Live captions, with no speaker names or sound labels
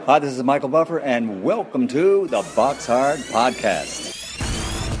Hi, this is Michael Buffer, and welcome to the Box Hard Podcast.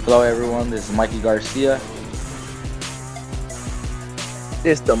 Hello, everyone. This is Mikey Garcia.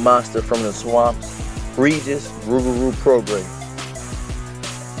 This the monster from the swamps, Regis Rougarou Prograis.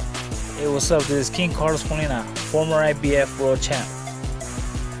 Hey, what's up? This is King Carlos Molina, former IBF world champ.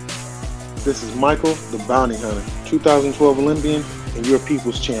 This is Michael, the Bounty Hunter, 2012 Olympian and your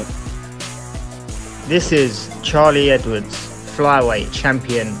people's champ. This is Charlie Edwards, flyweight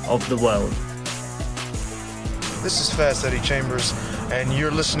champion of the world. This is Fast Eddie Chambers, and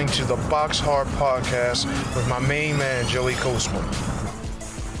you're listening to the Box Hard Podcast with my main man, Joey Coastman.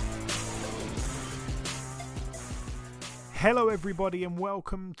 Hello everybody and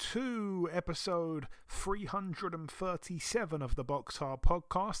welcome to episode 337 of the Box Hard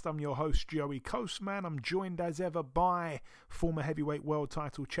Podcast. I'm your host Joey Coastman. I'm joined as ever by former heavyweight world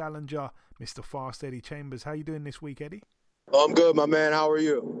title challenger Mr. Fast Eddie Chambers. How you doing this week, Eddie? I'm good, my man. How are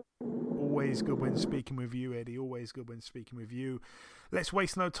you? Always good when speaking with you, Eddie. Always good when speaking with you. Let's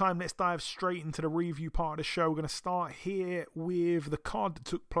waste no time. Let's dive straight into the review part of the show. We're going to start here with the card that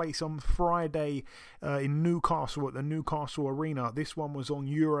took place on Friday in Newcastle at the Newcastle Arena. This one was on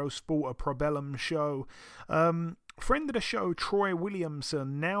Eurosport, a Probellum show. Friend of the show, Troy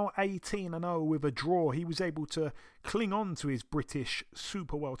Williamson, now 18-0 with a draw. He was able to cling on to his British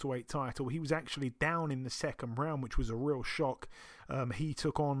super welterweight title. He was actually down in the second round, which was a real shock. He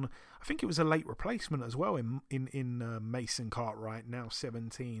took on, I think it was a late replacement as well in Mason Cartwright, now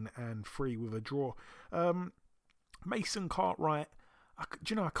 17-3 with a draw. Mason Cartwright, I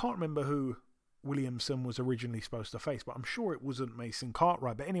can't remember who Williamson was originally supposed to face, but I'm sure it wasn't Mason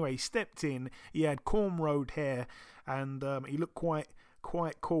Cartwright. But anyway, he stepped in, he had cornrowed hair, and he looked quite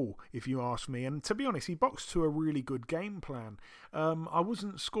cool, if you ask me. And to be honest, he boxed to a really good game plan. I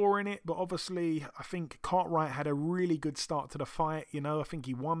wasn't scoring it, but obviously I think Cartwright had a really good start to the fight. I think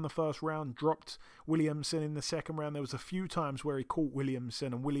he won the first round, dropped Williamson in the second round. There was a few times where he caught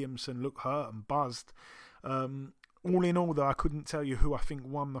Williamson, and Williamson looked hurt and buzzed. All in all, though, I couldn't tell you who I think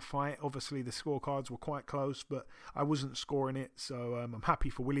won the fight. Obviously, the scorecards were quite close, but I wasn't scoring it, so I'm happy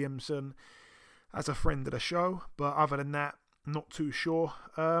for Williamson as a friend of the show. But other than that, not too sure.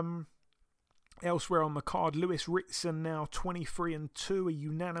 Elsewhere on the card, Lewis Ritson now 23-2, a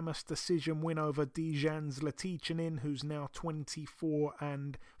unanimous decision win over Dejan Zlaticanin, who's now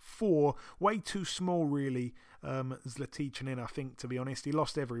 24-4. Way too small, really. Zlaticanin, I think, to be honest. He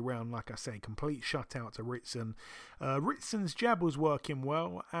lost every round, like I say, complete shutout to Ritson. Ritson's jab was working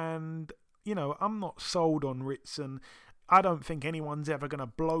well, and, I'm not sold on Ritson. I don't think anyone's ever going to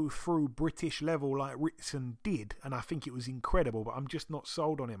blow through British level like Ritson did, and I think it was incredible, but I'm just not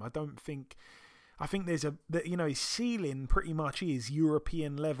sold on him. I think there's his ceiling pretty much is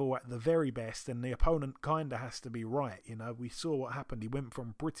European level at the very best, and the opponent kind of has to be right. We saw what happened. He went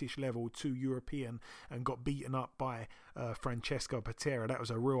from British level to European and got beaten up by Francesco Patera. That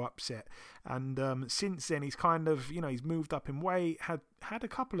was a real upset. And since then, he's kind of, he's moved up in weight, had a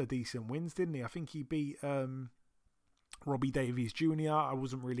couple of decent wins, didn't he? I think he beat Robbie Davies Jr. I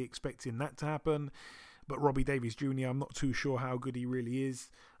wasn't really expecting that to happen. But Robbie Davies Jr., I'm not too sure how good he really is.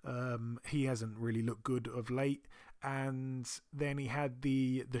 He hasn't really looked good of late. And then he had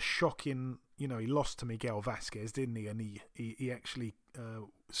the shocking, he lost to Miguel Vasquez, didn't he? And he actually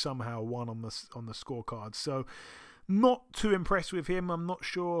somehow won on the scorecard. So not too impressed with him. I'm not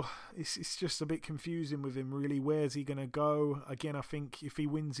sure. It's just a bit confusing with him, really. Where's he going to go? Again, I think if he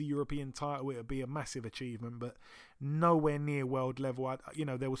wins the European title, it would be a massive achievement, but nowhere near world level.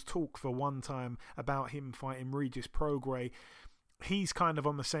 There was talk for one time about him fighting Regis Prograis. He's kind of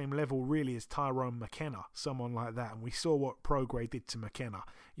on the same level, really, as Tyrone McKenna, someone like that. And we saw what Prograis did to McKenna.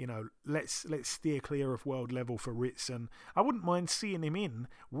 Let's steer clear of world level for Ritson. I wouldn't mind seeing him in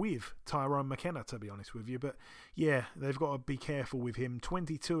with Tyrone McKenna, to be honest with you. But yeah, they've got to be careful with him.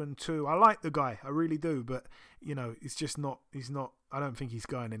 22-2. I like the guy, I really do. But it's just not. He's not. I don't think he's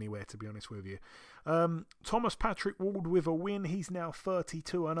going anywhere, to be honest with you. Thomas Patrick Ward with a win. He's now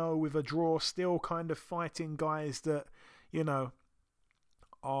 32-0 with a draw. Still kind of fighting guys that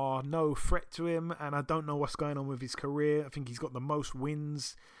are no threat to him, and I don't know what's going on with his career. I think he's got the most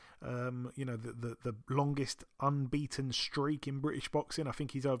wins, the longest unbeaten streak in British boxing. I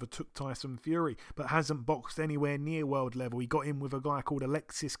think he's overtook Tyson Fury, but hasn't boxed anywhere near world level. He got in with a guy called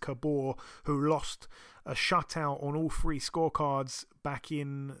Alexis Cabor, who lost a shutout on all three scorecards back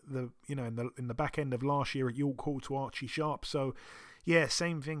in the back end of last year at York Hall to Archie Sharp. So yeah,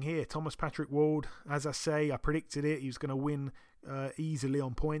 same thing here. Thomas Patrick Ward, as I say, I predicted it. He was going to win easily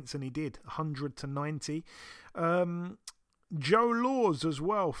on points, and he did, 100-90. Joe Laws as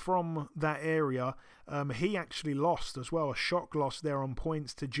well from that area. He actually lost as well, a shock loss there on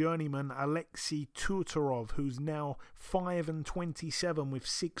points to journeyman Alexei Tutorov, who's now 5-27 with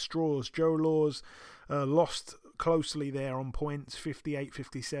 6 draws. Joe Laws lost closely there on points,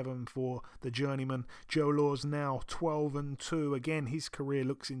 58-57 for the journeyman. Joe Laws now 12-2. Again, his career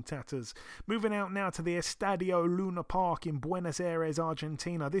looks in tatters. Moving out now to the Estadio Luna Park in Buenos Aires,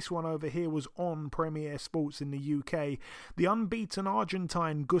 Argentina. This one over here was on Premier Sports in the UK. The unbeaten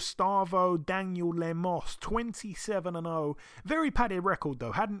Argentine Gustavo Daniel Lemos, 27-0. Very padded record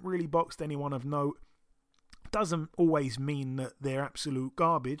though. Hadn't really boxed anyone of note. Doesn't always mean that they're absolute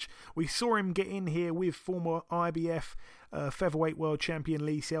garbage. We saw him get in here with former IBF featherweight world champion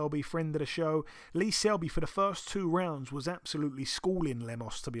Lee Selby, friend of the show. Lee Selby for the first 2 rounds was absolutely schooling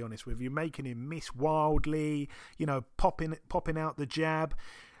Lemos, to be honest with you, making him miss wildly, popping out the jab.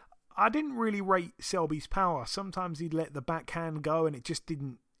 I didn't really rate Selby's power. Sometimes he'd let the backhand go and it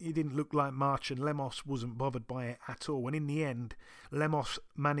didn't look like much, and Lemos wasn't bothered by it at all. And in the end, Lemos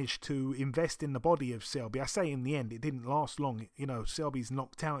managed to invest in the body of Selby. I say in the end, it didn't last long. Selby's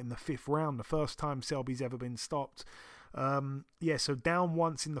knocked out in the 5th round, the first time Selby's ever been stopped. So down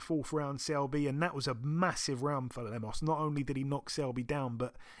once in the 4th round, Selby, and that was a massive round for Lemos. Not only did he knock Selby down,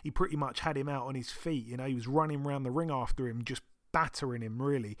 but he pretty much had him out on his feet. He was running around the ring after him, just battering him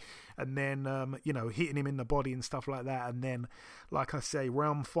really, and then hitting him in the body and stuff like that. And then, like I say,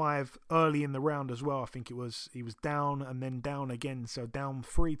 round 5, early in the round as well, I think he was down and then down again, so down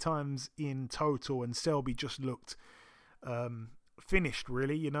 3 times in total, and Selby just looked finished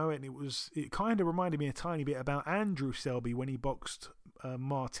really, and it kind of reminded me a tiny bit about Andrew Selby when he boxed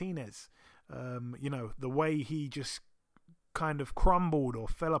Martinez. The way he just kind of crumbled or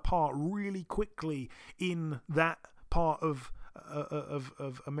fell apart really quickly in that part of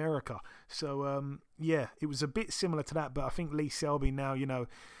America. So it was a bit similar to that, but I think Lee Selby now,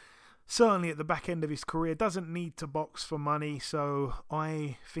 certainly at the back end of his career, doesn't need to box for money, so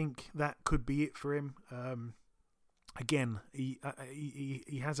I think that could be it for him. Again, he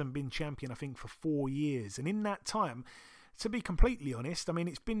hasn't been champion, I think, for 4 years, and in that time, to be completely honest, I mean,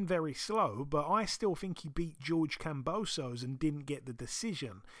 it's been very slow, but I still think he beat George Kambosos and didn't get the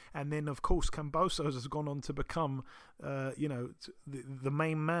decision. And then, of course, Kambosos has gone on to become, the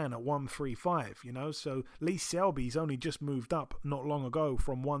main man at 135, So Lee Selby's only just moved up not long ago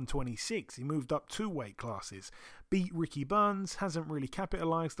from 126. He moved up 2 weight classes. Beat Ricky Burns, hasn't really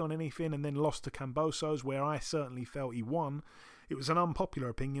capitalised on anything, and then lost to Kambosos, where I certainly felt he won. It was an unpopular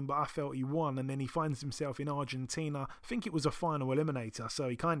opinion, but I felt he won, and then he finds himself in Argentina. I think it was a final eliminator, so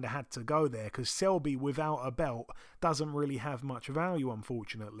he kind of had to go there, because Selby without a belt doesn't really have much value,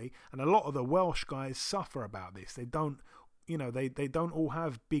 unfortunately, and a lot of the Welsh guys suffer about this. They don't, they don't all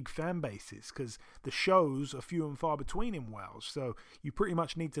have big fan bases, because the shows are few and far between in Wales, so you pretty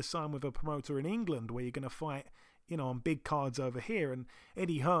much need to sign with a promoter in England where you're going to fight, on big cards over here, and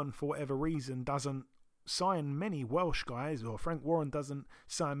Eddie Hearn, for whatever reason, doesn't sign many Welsh guys, or Frank Warren doesn't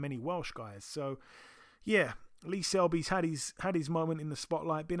sign many Welsh guys. So Lee Selby's had his moment in the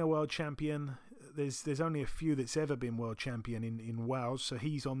spotlight, been a world champion. There's only a few that's ever been world champion in Wales, so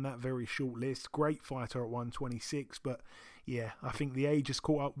he's on that very short list. Great fighter at 126, but I think the age has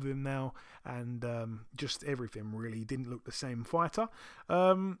caught up with him now, and just everything really didn't look the same fighter.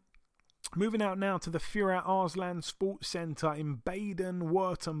 Moving out now to the Firat Arslan Sports Center in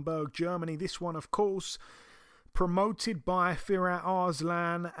Baden-Württemberg, Germany. This one, of course, promoted by Firat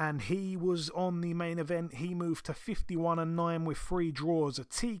Arslan, and he was on the main event. He moved to 51-9 with 3 draws, a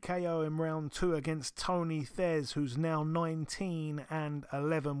TKO in round 2 against Tony Thez, who's now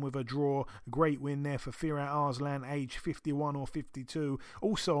 19-11 with a draw. Great win there for Firat Arslan, age 51 or 52.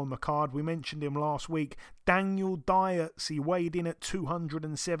 Also on the card, we mentioned him last week, Daniel Dietz. He weighed in at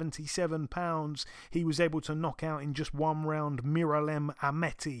 277 pounds. He was able to knock out in just 1 round Miralem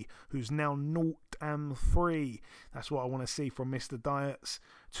Ameti, who's now 0-3. That's what I want to see from Mr. Dietz.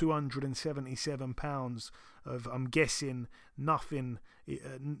 277 pounds of, I'm guessing, nothing,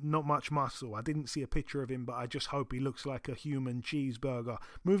 not much muscle. I didn't see a picture of him, but I just hope he looks like a human cheeseburger.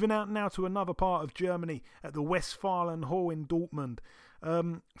 Moving out now to another part of Germany at the Westfalen Hall in Dortmund.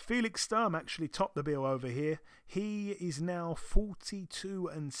 Felix Sturm actually topped the bill over here. He is now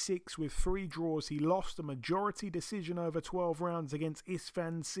 42-6 with 3 draws. He lost a majority decision over 12 rounds against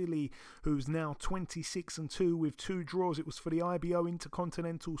Isfan Sili, who's now 26-2 with 2 draws. It was for the IBO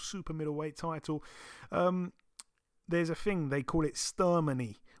Intercontinental Super Middleweight title. There's a thing, they call it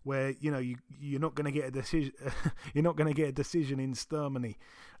Sturmany, where you're not going to get a decision. You're not going to get a decision in Stermany.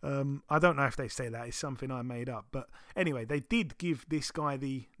 I don't know if they say that. It's something I made up. But anyway, they did give this guy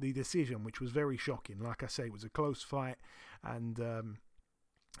the decision, which was very shocking. Like I say, it was a close fight, and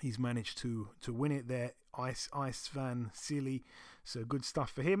he's managed to win it there. Istvan Sili, so good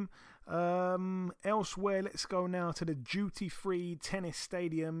stuff for him. Elsewhere, let's go now to the duty-free tennis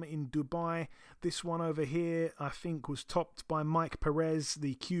stadium in Dubai. This one over here, I think, was topped by Mike Perez,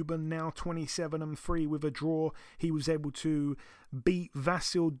 the Cuban, now 27-3 with a draw. He was able to beat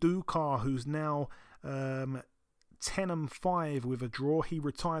Vasil Dukar, who's now 10-5 with a draw. He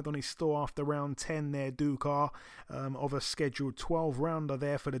retired on his store after round 10 there, Dukar, of a scheduled 12-rounder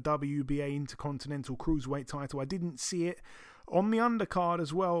there for the WBA Intercontinental Cruiserweight title. I didn't see it. On the undercard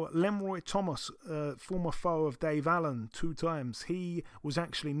as well, Lemroy Thomas, former foe of Dave Allen 2 times, he was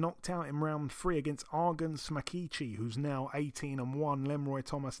actually knocked out in round 3 against Argan Smakichi, who's now 18-1. Lemroy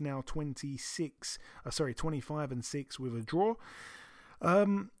Thomas now 25-6 with a draw.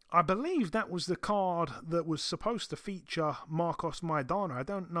 I believe that was the card that was supposed to feature Marcos Maidana. I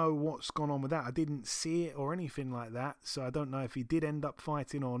don't know what's gone on with that. I didn't see it or anything like that, so I don't know if he did end up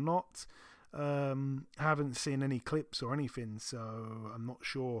fighting or not. Haven't seen any clips or anything, so I'm not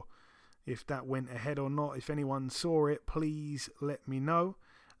sure if that went ahead or not. If anyone saw it, please let me know.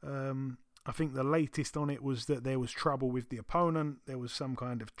 I think the latest on it was that there was trouble with the opponent. There was some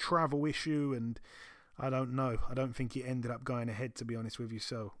kind of travel issue, and I don't know. I don't think it ended up going ahead, to be honest with you.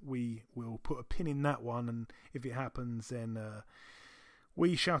 So we will put a pin in that one, and if it happens, then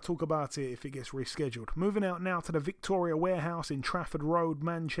we shall talk about it if it gets rescheduled. Moving out now to the Victoria Warehouse in Trafford Road,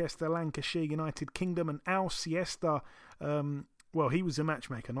 Manchester, Lancashire, United Kingdom, and Al Siesta. Well, he was a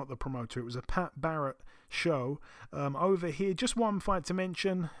matchmaker, not the promoter. It was a Pat Barrett show. Over here, just one fight to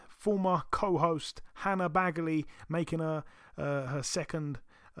mention. Former co-host Hannah Bagley making her second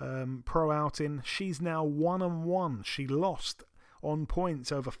pro outing. She's now 1-1. She lost on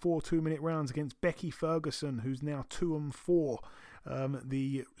points over 4 2-minute rounds against Becky Ferguson, who's now 2-4.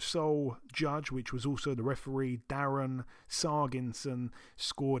 The sole judge, which was also the referee, Darren Sarginson,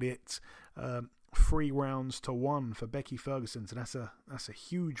 scored it 3-1 for Becky Ferguson. So that's a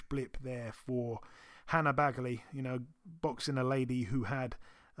huge blip there for Hannah Bagley. Boxing a lady who had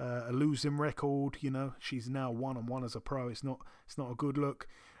a losing record. She's now 1-1 as a pro. It's not a good look.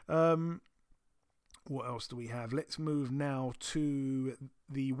 What else do we have? Let's move now to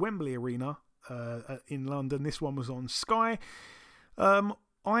the Wembley Arena in London. This one was on Sky.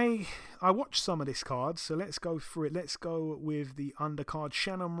 I watched some of this card, so let's go through it. Let's go with the undercard.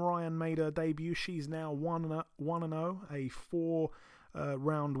 Shannon Ryan made her debut. She's now 1-0, a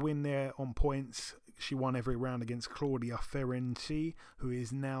 4-round win there on points. She won every round against Claudia Ferranti, who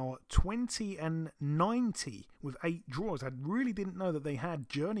is now 20-90 with 8 draws. I really didn't know that they had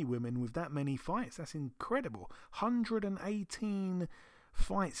journeywomen with that many fights. That's incredible. 118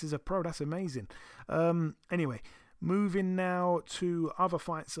 fights as a pro. That's amazing. Anyway, moving now to other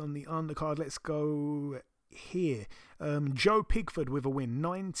fights on the undercard. Let's go here. Joe Pigford with a win,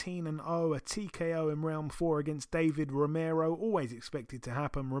 19-0, a TKO in round 4 against David Romero. Always expected to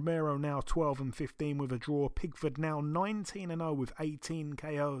happen. Romero now 12-15 with a draw. Pigford now 19-0 with 18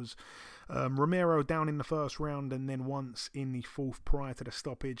 KOs. Romero down in the first round and then once in the 4th prior to the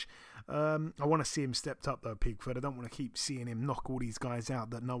stoppage. I want to see him stepped up though, Pigford. I don't want to keep seeing him knock all these guys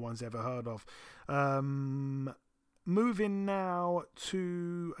out that no one's ever heard of. Moving now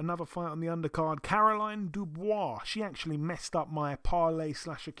to another fight on the undercard, Caroline Dubois. She actually messed up my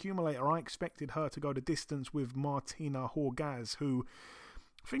parlay/accumulator. I expected her to go the distance with Martina Horgaz, who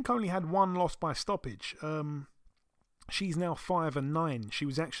I think only had 1 loss by stoppage. She's now 5-9. She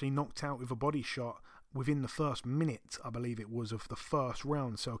was actually knocked out with a body shot within the first minute, I believe it was, of the first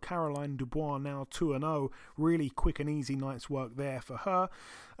round. So Caroline Dubois now 2-0. Really quick and easy night's work there for her.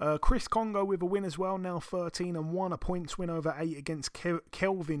 Chris Congo with a win as well, now 13-1. A points win over 8 against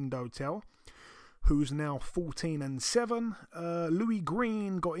Kelvin Dotel, who's now 14-7. Louis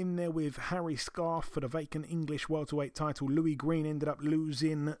Green got in there with Harry Scarf for the vacant English welterweight title. Louis Green ended up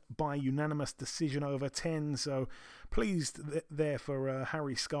losing by unanimous decision over 10, so pleased there for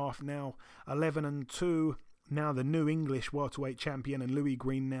Harry Scarf, now 11-2. Now the new English welterweight champion, and Louis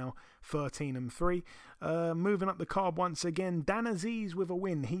Green now 13-3. Moving up the card once again, Dan Aziz with a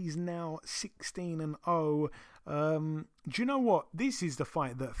win. He's now 16-0. Do you know what? This is the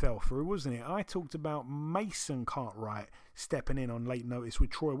fight that fell through, wasn't it? I talked about Mason Cartwright stepping in on late notice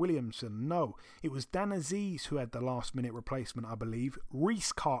with Troy Williamson. No, it was Dan Aziz who had the last minute replacement, I believe.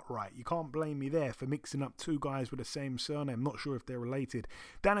 Reese Cartwright. You can't blame me there for mixing up 2 guys with the same surname. Not sure if they're related.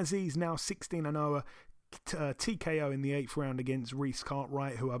 Dan Aziz now 16-0. TKO in the 8th round against Reese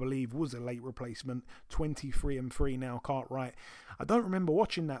Cartwright, who I believe was a late replacement. 23-3 now, Cartwright. I don't remember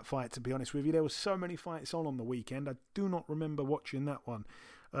watching that fight, to be honest with you. There were so many fights on the weekend. I do not remember watching that one.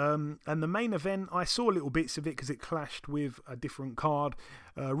 And the main event, I saw little bits of it because it clashed with a different card.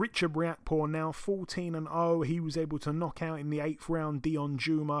 Richard Riakporhe now 14-0. He was able to knock out in the 8th round Dion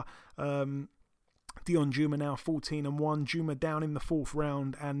Juma. Dion Juma now 14-1. Juma down in the 4th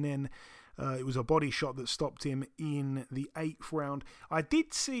round, and then it was a body shot that stopped him in the 8th round. I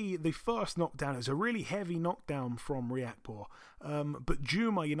did see the first knockdown. It was a really heavy knockdown from Riakporhe. But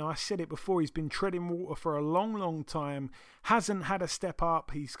Juma, I said it before, he's been treading water for a long, long time. Hasn't had a step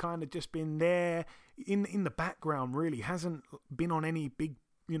up. He's kind of just been there in the background, really. Hasn't been on any big,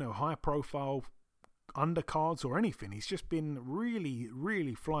 high profile undercards or anything. He's just been really,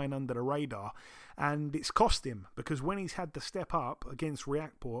 really flying under the radar, and it's cost him, because when he's had to step up against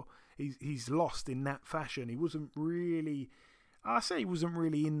Riakporhe, he's lost in that fashion. He wasn't really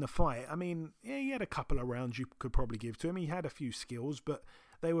in the fight. I mean, yeah, he had a couple of rounds you could probably give to him. He had a few skills, but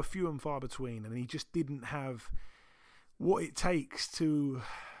they were few and far between, and he just didn't have what it takes to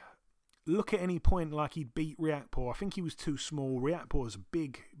look at any point like he'd beat Riakporhe. I think he was too small. Riakporhe's a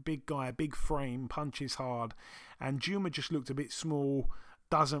big guy, big frame, punches hard, and Juma just looked a bit small,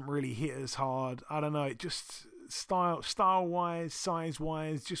 doesn't really hit as hard. I don't know, it just style-wise,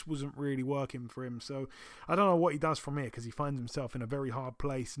 size-wise, just wasn't really working for him. So I don't know what he does from here, because he finds himself in a very hard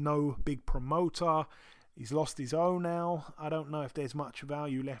place. No big promoter. He's lost his own now. I don't know if there's much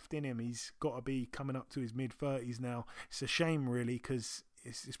value left in him. He's got to be coming up to his mid-30s now. It's a shame, really, because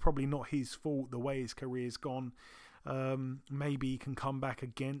it's probably not his fault the way his career's gone. Maybe he can come back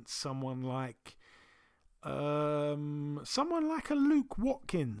against someone like a Luke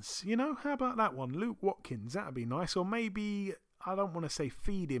Watkins. How about that one? Luke Watkins, that'd be nice. Or maybe, I don't want to say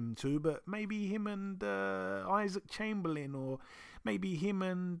feed him to, but maybe him and Isaac Chamberlain, or maybe him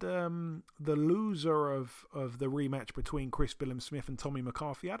and the loser of the rematch between Chris Billam-Smith and Tommy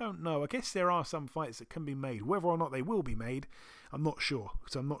McCarthy. I don't know. I guess there are some fights that can be made. Whether or not they will be made, I'm not sure.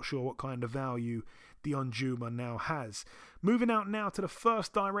 So I'm not sure what kind of value Dion Juma now has. Moving out now to the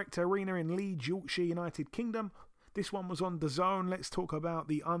First Direct Arena in Leeds, Yorkshire, United Kingdom. This one was on DAZN. Let's talk about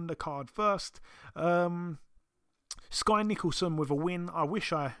the undercard first. Sky Nicholson with a win. I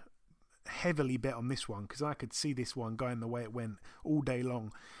wish I heavily bet on this one, because I could see this one going the way it went all day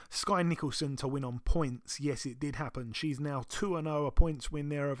long. Sky Nicholson to win on points. Yes, it did happen. She's now 2-0, a points win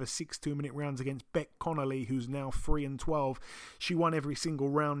there over 6 2-minute rounds against Beck Connolly, who's now 3-12. She won every single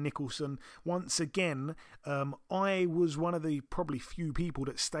round, Nicholson. Once again, I was one of the probably few people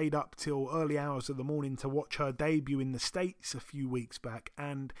that stayed up till early hours of the morning to watch her debut in the States a few weeks back,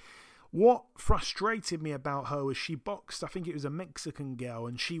 and what frustrated me about her was she boxed, I think it was a Mexican girl,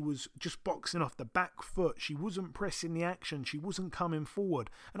 and she was just boxing off the back foot. She wasn't pressing the action. She wasn't coming forward.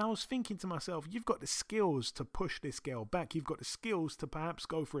 And I was thinking to myself, you've got the skills to push this girl back. You've got the skills to perhaps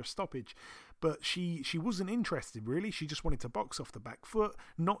go for a stoppage. But she wasn't interested, really. She just wanted to box off the back foot,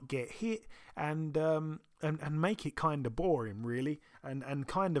 not get hit, and make it kind of boring, really, and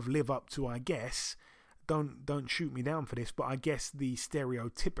kind of live up to, I guess, don't shoot me down for this, but I guess the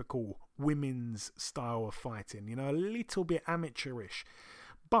stereotypical women's style of fighting, a little bit amateurish.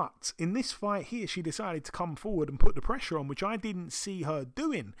 But in this fight here, she decided to come forward and put the pressure on, which I didn't see her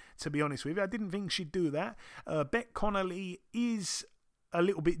doing, to be honest with you. I didn't think she'd do that. Beck Connolly is a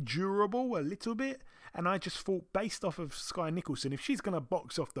little bit durable, a little bit, and I just thought, based off of Sky Nicholson, if she's going to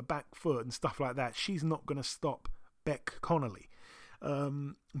box off the back foot and stuff like that, she's not going to stop Beck Connolly.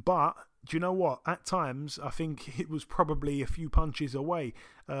 But do you know what? At times, I think it was probably a few punches away.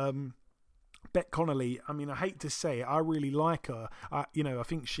 Beck Connolly, I mean, I hate to say it, I really like her. I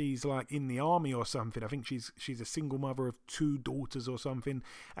think she's like in the army or something. I think she's a single mother of 2 daughters or something,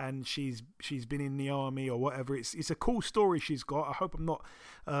 and she's been in the army or whatever. It's a cool story she's got. I hope I'm not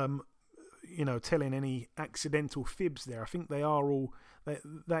telling any accidental fibs there. I think they are all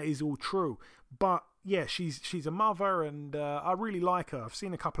that is all true. But yeah, she's a mother, and I really like her. I've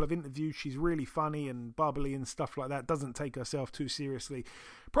seen a couple of interviews. She's really funny and bubbly and stuff like that. Doesn't take herself too seriously.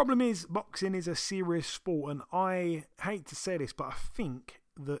 Problem is, boxing is a serious sport, and I hate to say this, but I think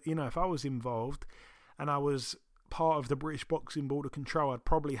that, if I was involved and I was part of the British Boxing Board of Control, I'd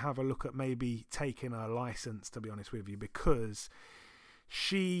probably have a look at maybe taking her license, to be honest with you, because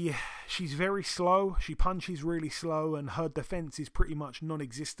she's very slow. She punches really slow, and her defense is pretty much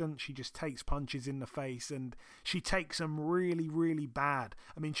non-existent. She just takes punches in the face, and she takes them really, really bad.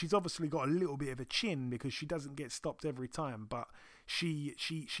 I mean, she's obviously got a little bit of a chin because she doesn't get stopped every time, but she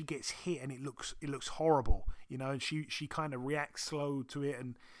gets hit and it looks horrible, you know, and she kind of reacts slow to it,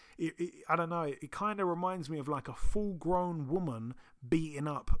 and I don't know, it kind of reminds me of like a full-grown woman beating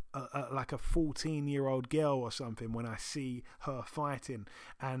up like a 14-year-old girl or something when I see her fighting.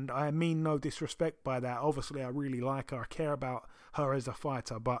 And I mean no disrespect by that. Obviously, I really like her. I care about her as a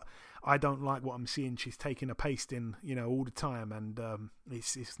fighter, but I don't like what I'm seeing. She's taking a pasting, you know, all the time, and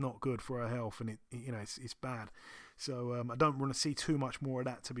it's not good for her health, and it's bad. So I don't want to see too much more of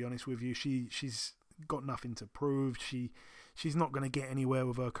that, to be honest with you. She's got nothing to prove. She's not going to get anywhere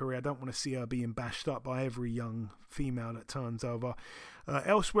with her career. I don't want to see her being bashed up by every young female that turns over.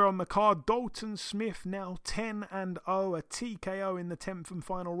 Elsewhere on the card, Dalton Smith now 10-0, a TKO in the 10th and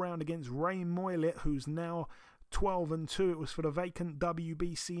final round against Ray Moylett, who's now 12-2. It was for the vacant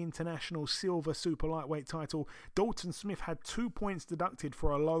WBC International Silver Super Lightweight title. Dalton Smith had 2 points deducted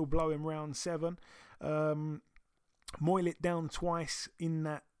for a low blow in round 7. Moylett down twice in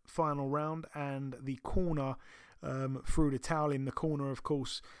that final round, and the corner threw the towel in. The corner, of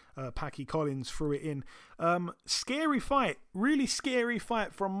course, Packy Collins threw it in. Scary fight, really scary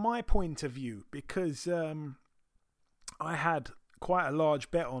fight from my point of view, because I had quite a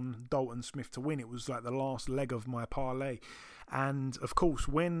large bet on Dalton Smith to win. It was like the last leg of my parlay, and of course,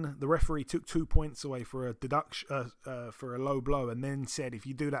 when the referee took 2 points away for a deduction for a low blow, and then said, if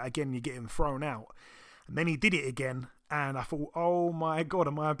you do that again, you're getting thrown out. And then he did it again, and I thought, oh my God,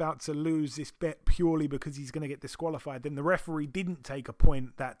 am I about to lose this bet purely because he's going to get disqualified? Then the referee didn't take a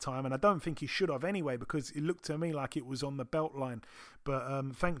point that time, and I don't think he should have anyway, because it looked to me like it was on the belt line.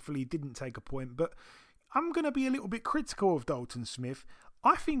 But thankfully, he didn't take a point. But I'm going to be a little bit critical of Dalton Smith.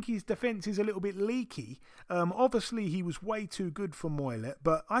 I think his defence is a little bit leaky. Obviously, he was way too good for Moylett,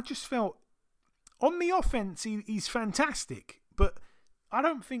 but I just felt on the offence, he's fantastic. But I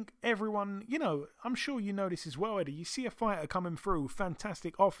don't think everyone, you know, I'm sure you know this as well, Eddie. You see a fighter coming through,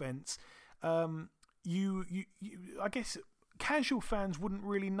 fantastic offense. I guess casual fans wouldn't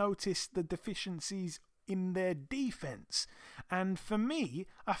really notice the deficiencies in their defense. And for me,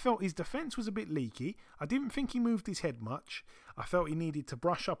 I felt his defense was a bit leaky. I didn't think he moved his head much. I felt he needed to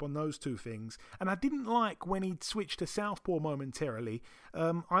brush up on those two things. And I didn't like when he'd switched to southpaw momentarily.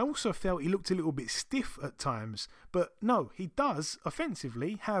 I also felt he looked a little bit stiff at times. But no, he does,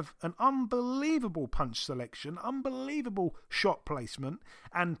 offensively, have an unbelievable punch selection, unbelievable shot placement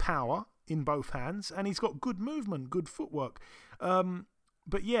and power in both hands. And he's got good movement, good footwork.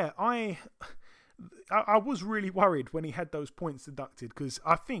 But yeah, I was really worried when he had those points deducted, because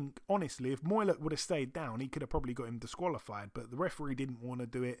I think, honestly, if Moylett would have stayed down, he could have probably got him disqualified. But the referee didn't want to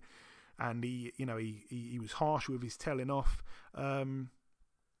do it, and he was harsh with his telling off. But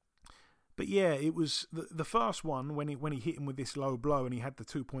yeah, it was the first one when he hit him with this low blow and he had the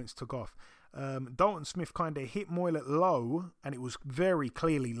 2 points took off. Dalton Smith kind of hit Moylett low, and it was very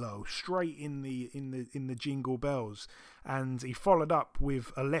clearly low, straight in the jingle bells. And he followed up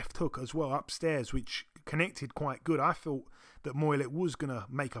with a left hook as well upstairs, which connected quite good. I thought that Moylett was gonna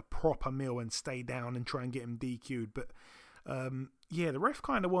make a proper meal and stay down and try and get him DQ'd, but yeah, the ref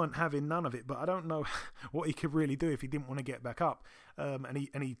kind of weren't having none of it. But I don't know what he could really do if he didn't want to get back up. And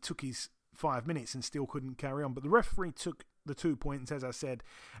he took his 5 minutes and still couldn't carry on. But the referee took the 2 points, as I said,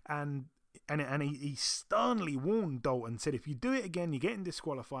 and he sternly warned Dalton, said, if you do it again, you're getting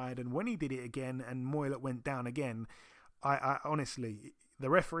disqualified. And when he did it again and Moylett went down again, I honestly,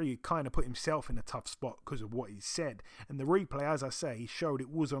 the referee kind of put himself in a tough spot because of what he said. And the replay, as I say, showed it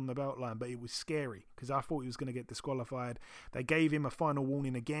was on the belt line, but it was scary because I thought he was going to get disqualified. They gave him a final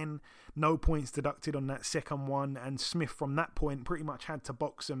warning again. No points deducted on that second one. And Smith, from that point, pretty much had to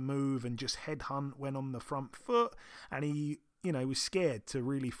box and move and just headhunt, went on the front foot. And he was scared to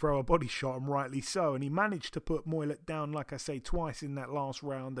really throw a body shot, and rightly so. And he managed to put Moylett down, like I say, twice in that last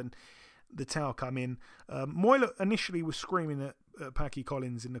round, and the towel come in. Moylett initially was screaming at Packy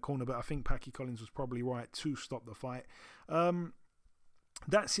Collins in the corner, but I think Packy Collins was probably right to stop the fight.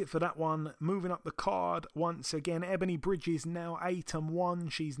 That's it for that one. Moving up the card once again, Ebony Bridges now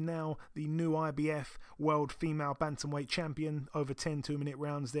 8-1. She's now the new IBF World Female Bantamweight Champion over 10 2-minute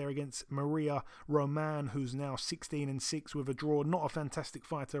rounds there against Maria Roman, who's now 16-6 with a draw. Not a fantastic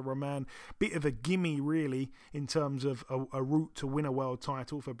fighter, Roman. Bit of a gimme, really, in terms of a route to win a world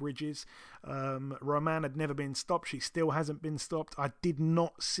title for Bridges. Roman had never been stopped. She still hasn't been stopped. I did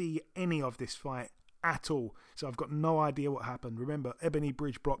not see any of this fight at all, so I've got no idea what happened. Remember, Ebony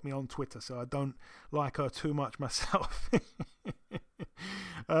Bridge blocked me on Twitter, so I don't like her too much myself.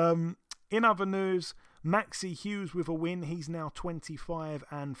 In other news, Maxie Hughes with a win. He's now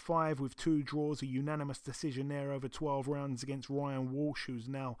 25-5 with 2 draws, a unanimous decision there over 12 rounds against Ryan Walsh, who's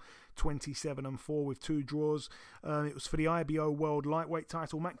now 27-4 with 2 draws. It was for the IBO World Lightweight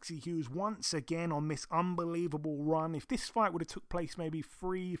title. Maxi Hughes once again on this unbelievable run. If this fight would have took place maybe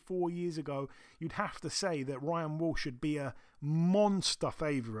 3-4 years ago, you'd have to say that Ryan Walsh should be a monster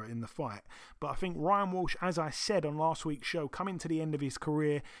favourite in the fight. But I think Ryan Walsh, as I said on last week's show, coming to the end of his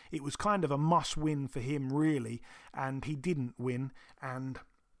career, it was kind of a must-win for him, really, and he didn't win. And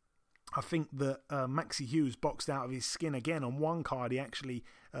I think that Maxi Hughes boxed out of his skin again. On one card, he actually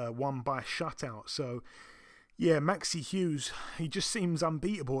won by shutout. So, yeah, Maxi Hughes, he just seems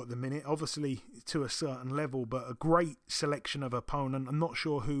unbeatable at the minute, obviously to a certain level, but a great selection of opponent. I'm not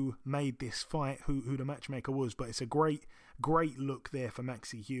sure who made this fight, who the matchmaker was, but it's a great look there for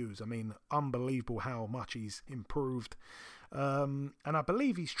Maxi Hughes. I mean, unbelievable how much he's improved. And I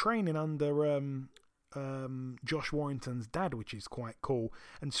believe he's training under Josh Warrington's dad, which is quite cool.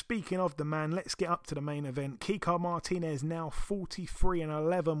 And speaking of the man, let's get up to the main event. Kiko Martinez now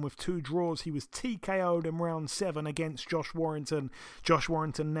 43-11 with 2 draws. He was TKO'd in round 7 against Josh Warrington. Josh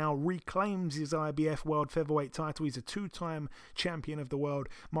Warrington now reclaims his IBF World Featherweight title. He's a 2-time champion of the world.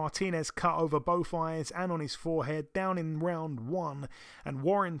 Martinez cut over both eyes and on his forehead down in round 1, and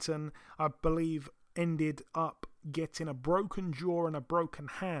Warrington, I believe, ended up getting a broken jaw and a broken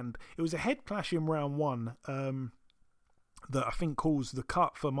hand. It was a head clash in round 1 that I think caused the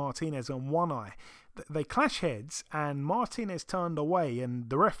cut for Martinez on one eye. They clash heads and Martinez turned away and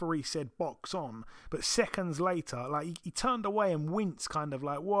the referee said box on, but seconds later, like, he turned away and winced, kind of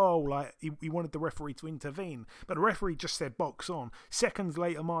like, whoa, like he wanted the referee to intervene, but the referee just said box on. Seconds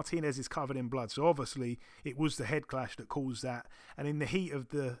later, Martinez is covered in blood, so obviously it was the head clash that caused that. And in the heat of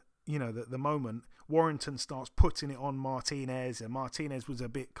the moment, Warrington starts putting it on Martinez, and Martinez was a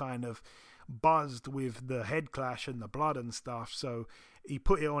bit kind of buzzed with the head clash and the blood and stuff, so he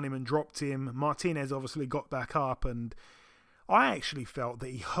put it on him and dropped him. Martinez obviously got back up, and I actually felt that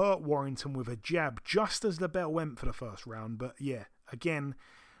he hurt Warrington with a jab just as the bell went for the first round. But yeah, again,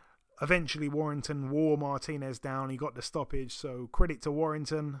 eventually Warrington wore Martinez down. He got the stoppage, so credit to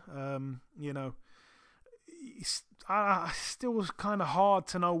Warrington. I still was kind of hard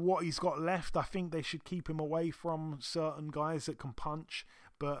to know what he's got left. I think they should keep him away from certain guys that can punch.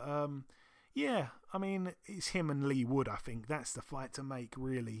 But yeah, I mean, it's him and Lee Wood. I think that's the fight to make,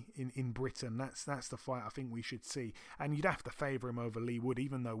 really, in Britain. That's the fight I think we should see. And you'd have to favour him over Lee Wood,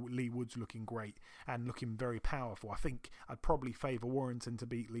 even though Lee Wood's looking great and looking very powerful. I think I'd probably favour Warrington to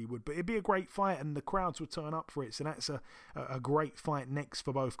beat Lee Wood. But it'd be a great fight and the crowds would turn up for it. So that's a great fight next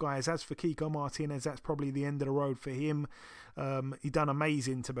for both guys. As for Kiko Martinez, that's probably the end of the road for him. He done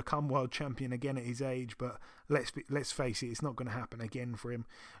amazing to become world champion again at his age, but let's face it, it's not going to happen again for him.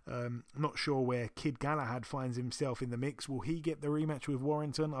 Not sure where Kid Galahad finds himself in the mix. Will he get the rematch with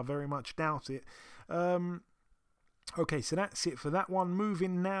Warrington? I very much doubt it. Okay, so that's it for that one.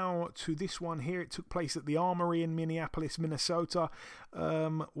 Moving now to this one here. It took place at the Armory in Minneapolis, Minnesota.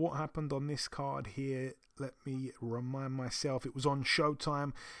 What happened on this card here? Let me remind myself. It was on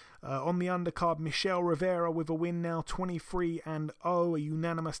Showtime. On the undercard, Michelle Rivera with a win now, 23-0, a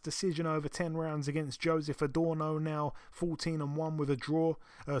unanimous decision over 10 rounds against Joseph Adorno, now 14-1 with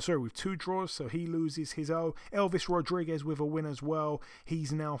with 2 draws, so he loses his O. Elvis Rodriguez with a win as well.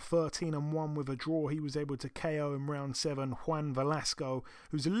 He's now 13-1 with a draw. He was able to KO in round 7 Juan Velasco,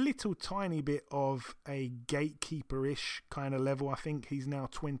 who's a little tiny bit of a gatekeeper-ish kind of level. I think he's now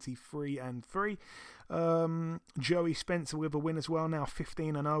 23-3. Joey Spencer with a win as well, now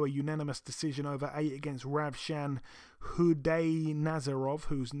 15-0, a unanimous decision over 8 against Ravshan Hudey Nazarov,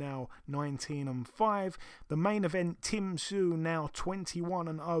 who's now 19-5. The main event, Tim Tszyu now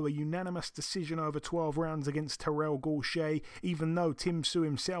 21-0, a unanimous decision over 12 rounds against Terrell Gausha. Even though Tim Tszyu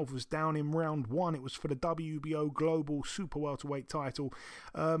himself was down in round 1, it was for the WBO Global Super Welterweight title.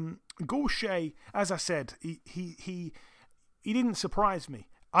 Gausha, as I said, he didn't surprise me.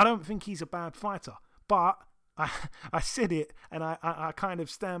 I don't think he's a bad fighter. But I said it, and I kind of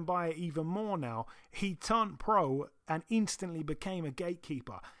stand by it even more now. He turned pro and instantly became a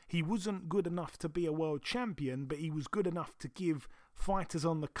gatekeeper. He wasn't good enough to be a world champion, but he was good enough to give fighters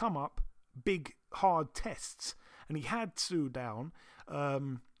on the come-up big, hard tests. And he had Tszyu down.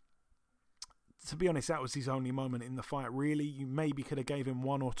 To be honest, that was his only moment in the fight, really. You maybe could have gave him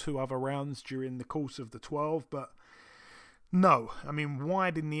 1 or 2 other rounds during the course of the 12, but no, I mean,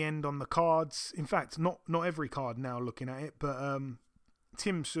 wide in the end on the cards. In fact, not every card now looking at it, but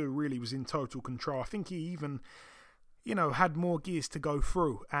Tim Tszyu really was in total control. I think he even, had more gears to go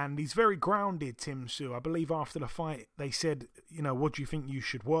through, and he's very grounded, Tim Tszyu. I believe after the fight, they said, what do you think you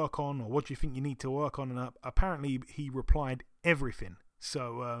should work on, or what do you think you need to work on? And apparently he replied, everything.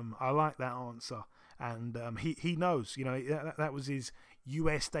 So I like that answer. and he knows. That was his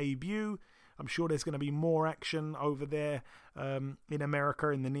US debut. I'm sure there's going to be more action over there in America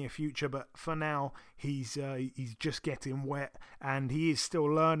in the near future, but for now he's just getting wet, and he is still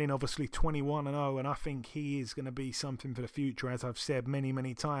learning. Obviously 21-0, and I think he is going to be something for the future, as I've said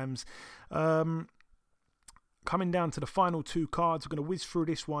many times. Coming down to the final two cards, we're going to whiz through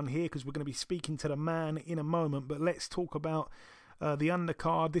this one here because we're going to be speaking to the man in a moment, but let's talk about the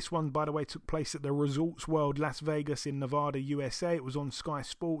undercard. This one, by the way, took place at the Resorts World Las Vegas in Nevada, USA. It was on Sky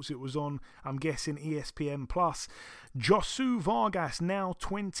Sports. It was on, I'm guessing, ESPN+. Josu Vargas, now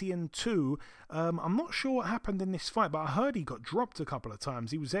 20-2. I'm not sure what happened in this fight, but I heard he got dropped a couple of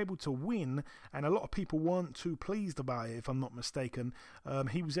times. He was able to win, and a lot of people weren't too pleased about it, if I'm not mistaken.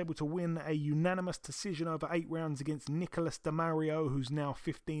 He was able to win a unanimous decision over 8 rounds against Nicholas DeMario, who's now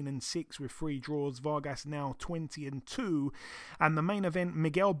 15-6 with 3 draws. Vargas now 20-2. And the main event,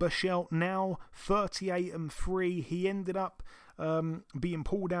 Miguel Berchelt, now 38-3. He ended up being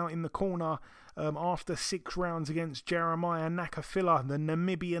pulled out in the corner after 6 rounds against Jeremiah Nakafila, the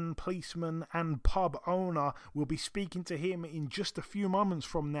Namibian policeman and pub owner. We'll be speaking to him in just a few moments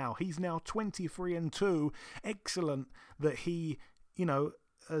from now. He's now 23-2. Excellent that he,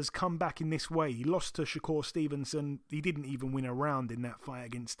 has come back in this way. He lost to Shakur Stevenson. He didn't even win a round in that fight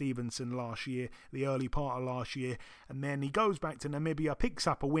against Stevenson last year, the early part of last year. And then he goes back to Namibia, picks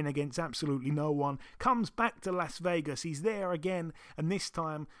up a win against absolutely no one, comes back to Las Vegas. He's there again, and this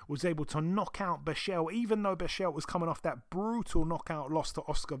time was able to knock out Berchelt. Even though Berchelt was coming off that brutal knockout loss to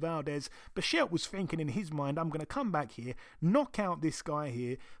Oscar Valdez, Berchelt was thinking in his mind, I'm going to come back here, knock out this guy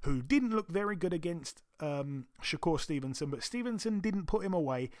here who didn't look very good against Shakur Stevenson, but Stevenson didn't put him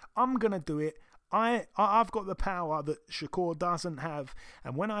away. I'm going to do it. I've got the power that Shakur doesn't have,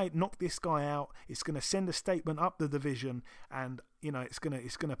 and when I knock this guy out, it's going to send a statement up the division, and it's going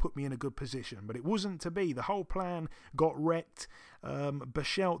to put me in a good position. But it wasn't to be. The whole plan got wrecked.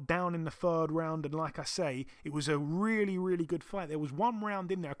 Berchelt down in the 3rd round, and like I say, it was a really good fight. There was one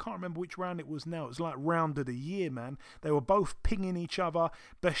round in there, I can't remember which round it was now. It was like round of the year, man. They were both pinging each other.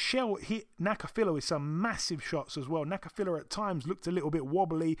 Berchelt hit Nakafila with some massive shots as well. Nakafila at times looked a little bit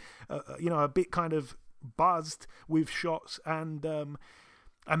wobbly, a bit kind of buzzed with shots, and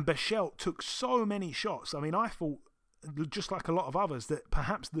Berchelt took so many shots. I mean, I thought, just like a lot of others, that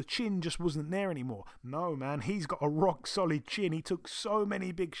perhaps the chin just wasn't there anymore. No, man, he's got a rock solid chin. He took so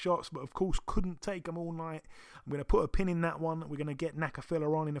many big shots, but of course couldn't take them all night. I'm going to put a pin in that one. We're going to get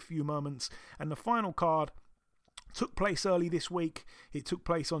Nakafila on in a few moments. And the final card took place early this week. It took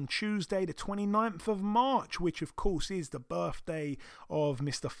place on Tuesday, the 29th of March, which of course is the birthday of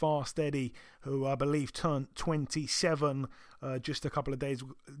Mr. Fast Eddie, who I believe turned 27 just a couple of days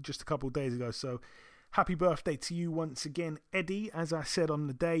ago. So happy birthday to you once again, Eddie. As I said on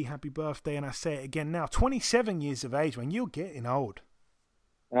the day, happy birthday, and I say it again now. 27 years of age, man. You're getting old.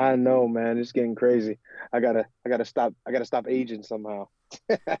 I know, man. It's getting crazy. I gotta stop aging somehow.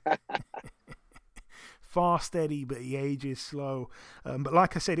 Fast Eddie, but he ages slow. But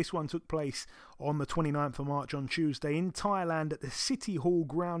like I said, this one took place on the 29th of March on Tuesday in Thailand at the City Hall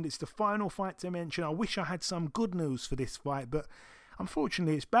ground. It's the final fight to mention. I wish I had some good news for this fight, but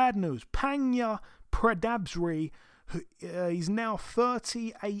unfortunately it's bad news. Panya Pradabsri, he's now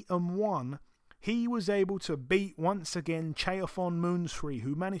 38-1. He was able to beat once again Chayaphon Moonsri,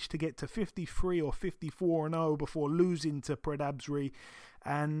 who managed to get to 53 or 54-0 before losing to Pradabsri,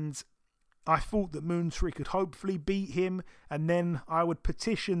 and I thought that Moonsri could hopefully beat him, and then I would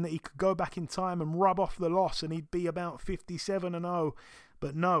petition that he could go back in time and rub off the loss, and he'd be about 57-0.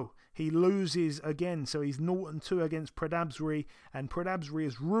 But no, he loses again, so he's 0-2 against Pradabsri, and Pradabsri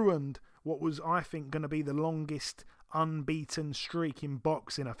has ruined what was, I think, going to be the longest unbeaten streak in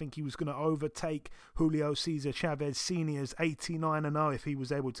boxing. I think he was going to overtake Julio Cesar Chavez Sr.'s 89-0 if he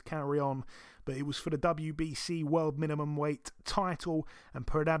was able to carry on, but it was for the WBC World Minimum Weight title, and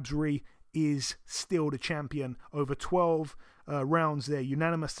Pradabsri is still the champion over 12 rounds there.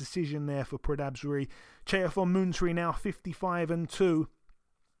 Unanimous decision there for Pradabsri. Chayaphon Moonsri now 55-2,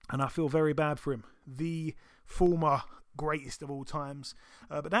 and I feel very bad for him. The former greatest of all times.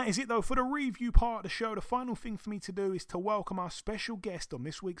 But that is it though for the review part of the show. The final thing for me to do is to welcome our special guest on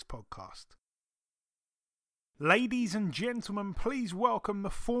this week's podcast. Ladies and gentlemen, please welcome the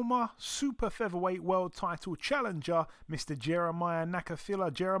former super featherweight world title challenger, Mr. Jeremiah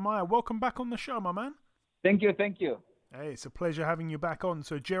Nakafila. Jeremiah, welcome back on the show, my man. Thank you. Hey, it's a pleasure having you back on.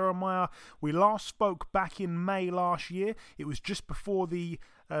 So, Jeremiah, we last spoke back in May last year. It was just before the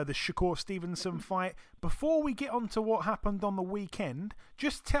Shakur Stevenson fight. Before we get on to what happened on the weekend,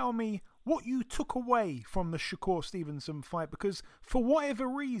 just tell me what you took away from the Shakur Stevenson fight, because for whatever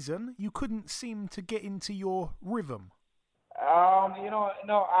reason, you couldn't seem to get into your rhythm.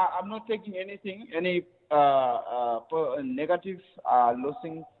 No, I'm not taking any negative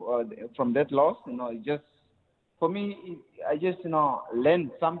losing from that loss. It just, for me, I just,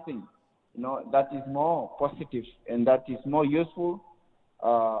 learned something, that is more positive and that is more useful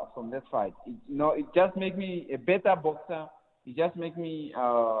from that fight. It just make me a better boxer. It just make me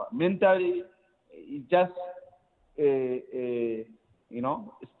mentally, it just,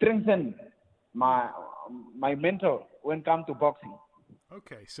 strengthen my mental when it comes to boxing.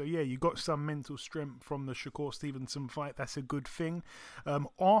 Okay, so yeah, you got some mental strength from the Shakur Stevenson fight. That's a good thing.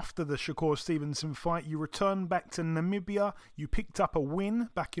 After the Shakur Stevenson fight, you returned back to Namibia. You picked up a win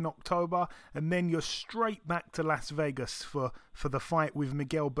back in October, and then you're straight back to Las Vegas for the fight with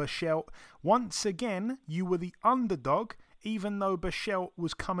Miguel Berchelt. Once again, you were the underdog, even though Berchelt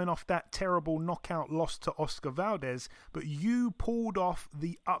was coming off that terrible knockout loss to Oscar Valdez, but you pulled off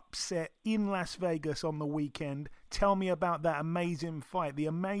the upset in Las Vegas on the weekend. Tell me about that amazing fight, the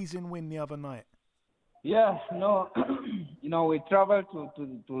amazing win the other night. Yeah, we traveled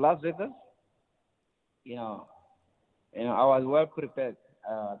to Las Vegas. I was well prepared.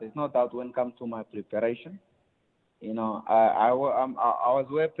 There's no doubt when it comes to my preparation. I was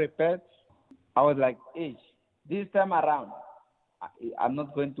well prepared. I was like, hey, this time around, I'm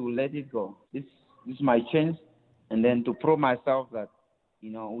not going to let it go. This is my chance, and then to prove myself that,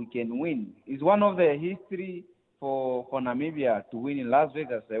 we can win. It's one of the history for Namibia to win in Las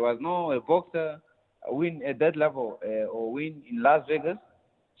Vegas. There was no boxer win at that level or win in Las Vegas.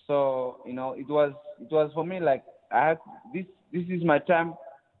 So, it was for me like I had this is my time,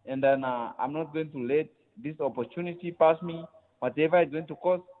 and then I'm not going to let this opportunity pass me. Whatever it's going to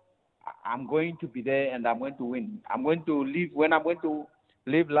cost, I'm going to be there and I'm going to win. I'm going to leave. When I'm going to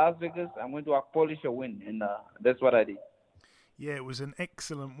leave Las Vegas, I'm going to accomplish a win, and that's what I did. Yeah, it was an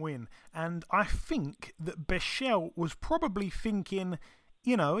excellent win. And I think that Berchelt was probably thinking,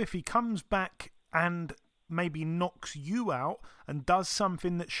 if he comes back and maybe knocks you out and does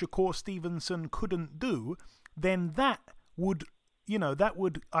something that Shakur Stevenson couldn't do, then that would,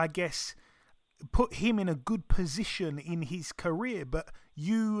 I guess, put him in a good position in his career. But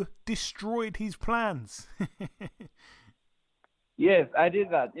you destroyed his plans. Yes, I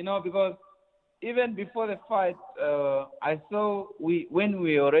did that, because even before the fight, I saw when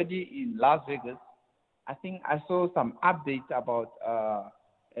we were already in Las Vegas, I think I saw some updates about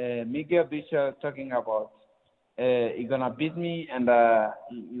Miguel Berchelt talking about he's gonna beat me, and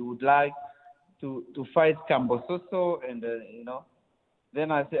he would like to fight Kambosos, and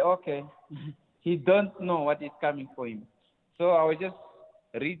then I said, okay, he don't know what is coming for him. So I was just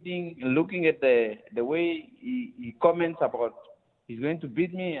reading, looking at the way he comments about he's going to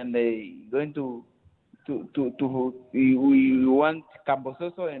beat me, and they going to we want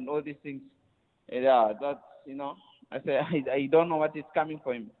Kambosos and all these things. Yeah, that's I said I don't know what is coming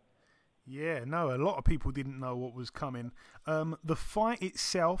for him. Yeah, no, a lot of people didn't know what was coming. The fight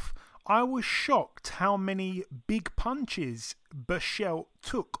itself, I was shocked how many big punches Berchelt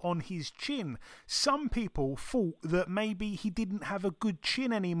took on his chin. Some people thought that maybe he didn't have a good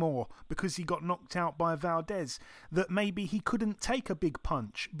chin anymore because he got knocked out by Valdez, that maybe he couldn't take a big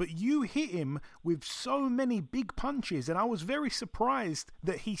punch. But you hit him with so many big punches, and I was very surprised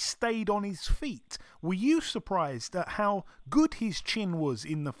that he stayed on his feet. Were you surprised at how good his chin was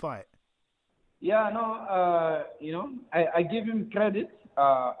in the fight? Yeah, no, I give him credit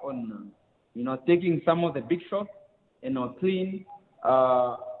on, taking some of the big shots, clean,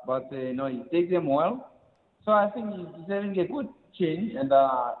 but, he takes them well. So I think he's having a good chin, and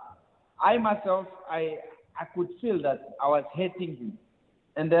I myself, I could feel that I was hitting him.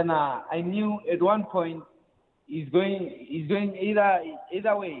 And then I knew at one point he's going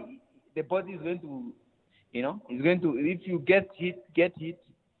either way. The body is going to, it's going to, if you get hit,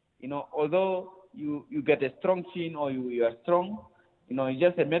 although you get a strong chin or you are strong, it's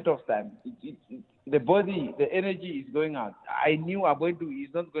just a matter of time. The body, the energy is going out. I knew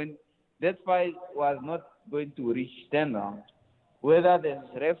that fight was not going to reach 10 rounds. Whether the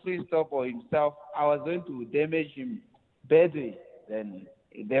referee stop or himself, I was going to damage him badly. Then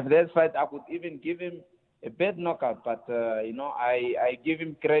that fight, I could even give him a bad knockout. But, I give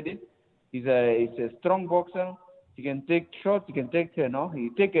him credit. He's a strong boxer. He can take shots. He can take, he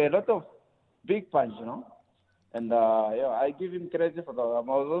take a lot of big punch, And yeah, I give him credit for that. I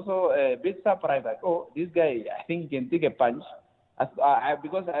was also a bit surprised, like, oh, this guy, I think he can take a punch.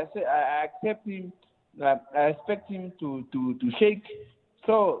 Because I accept him, I expect him to shake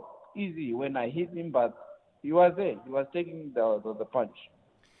so easy when I hit him, but he was there. He was taking the punch.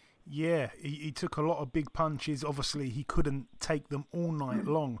 Yeah, he took a lot of big punches. Obviously, he couldn't take them all night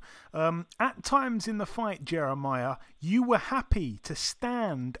long. At times in the fight, Jeremiah, you were happy to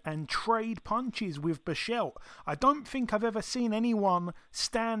stand and trade punches with Berchelt. I don't think I've ever seen anyone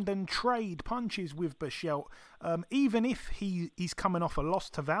stand and trade punches with Berchelt. Even if he's coming off a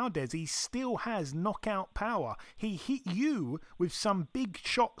loss to Valdez, he still has knockout power. He hit you with some big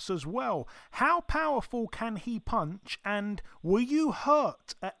shots as well. How powerful can he punch, and were you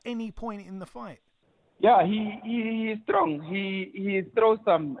hurt at any point in the fight? Yeah, he is strong. He throws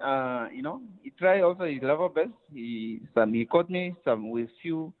some, he tried also his level best. He caught me some with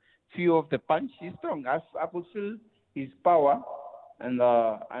few of the punch. He's strong. I could feel his power, and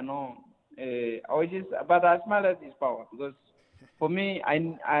I know. But I smile at his power, because for me, I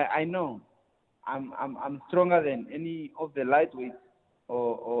know I'm stronger than any of the lightweights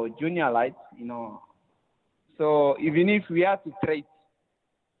or junior lights, So even if we have to trade,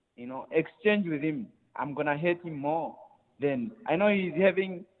 exchange with him, I'm gonna hit him more. Then I know he's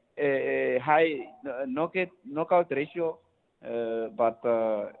having a high knockout ratio, but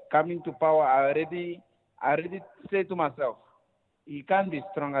coming to power, I already said to myself, he can't be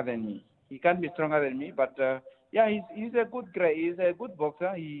stronger than me. He can't be stronger than me, but yeah, he's a good guy. He's a good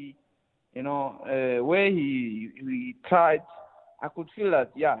boxer. He, where he tried, I could feel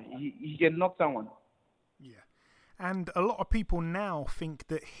that. Yeah, he can knock someone. Yeah, and a lot of people now think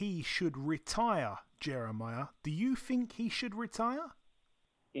that he should retire. Jeremiah, do you think he should retire?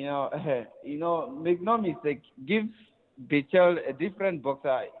 Make no mistake. Give Berchelt a different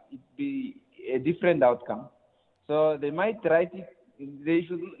boxer, it'd be a different outcome. So they might write it. They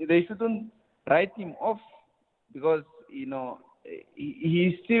shouldn't write him off, because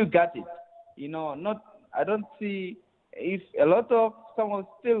he still got it. I don't see if a lot of someone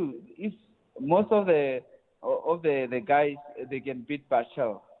still, if most of the guys, they can beat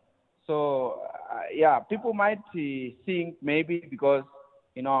Berchelt. So yeah, people might think maybe because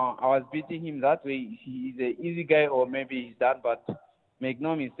I was beating him that way, he's an easy guy, or maybe he's done. But make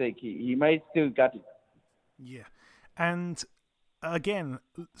no mistake, he might still got it. Yeah, and again,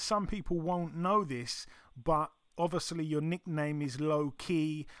 some people won't know this, but obviously your nickname is Low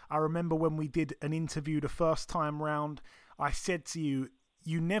Key. I remember when we did an interview the first time round, I said to you,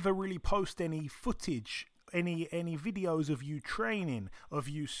 you never really post any footage, any videos of you training, of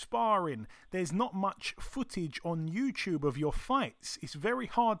you sparring. There's not much footage on YouTube of your fights. It's very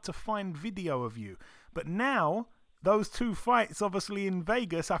hard to find video of you. But now, those two fights, obviously in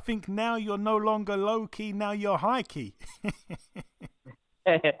Vegas, I think now you're no longer low key, now you're high key.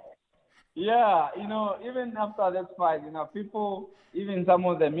 Yeah, even after that fight, people, even some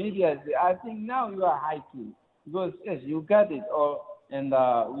of the media, I think now you are high key, because yes, you got it, and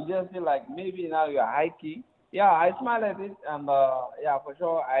we just feel like maybe now you are high key. Yeah, I smile at it, and yeah, for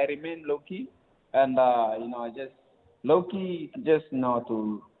sure, I remain low key, and just low key, just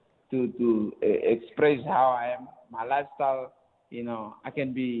to express how I am, my lifestyle. I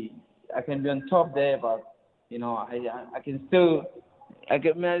can be on top there, but I can still. I'm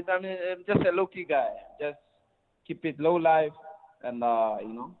just a low-key guy. Just keep it low life, and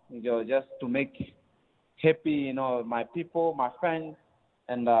just to make happy, my people, my friends,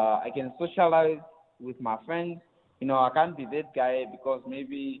 and I can socialize with my friends. I can't be that guy because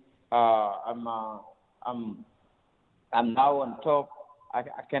maybe I'm now on top. I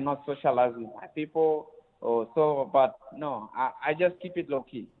cannot socialize with my people or so. But no, I just keep it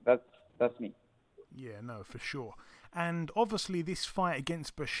low-key. That's me. Yeah, no, for sure. And obviously this fight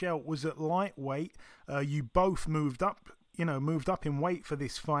against Berchelt was at lightweight. You both moved up in weight for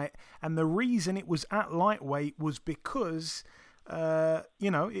this fight. And the reason it was at lightweight was because,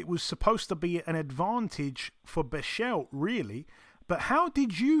 it was supposed to be an advantage for Berchelt, really. But how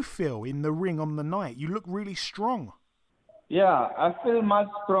did you feel in the ring on the night? You look really strong. Yeah, I feel much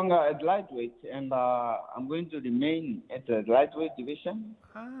stronger at lightweight. And I'm going to remain at the lightweight division.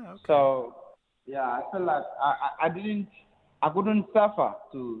 Ah, okay. So... yeah, I feel like I couldn't suffer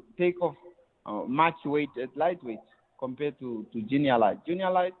to take off much weight at lightweight compared to junior light. Junior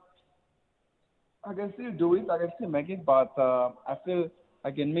light, I can still do it, I can still make it, but I feel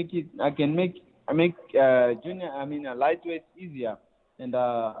I can make it. I make lightweight easier, and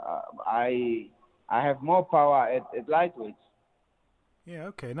I have more power at lightweight. Yeah,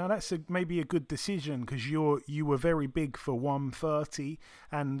 okay. Now that's maybe a good decision because you were very big for 130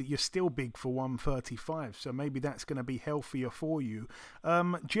 and you're still big for 135. So maybe that's going to be healthier for you.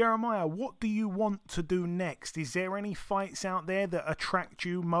 Jeremiah, what do you want to do next? Is there any fights out there that attract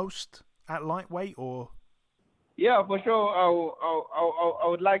you most at lightweight or? Yeah, for sure. I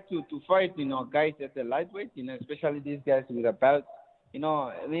would like to fight, guys at the lightweight, especially these guys with a belt.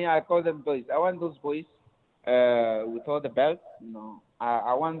 I call them boys. I want those boys with all the belts.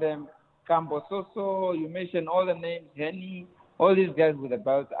 I want them. Campo Soso, you mentioned all the names, Henny, all these guys with the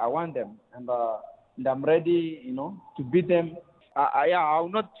belt. I want them, and I'm ready, to beat them. I will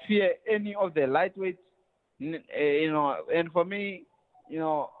not fear any of the lightweights. And for me,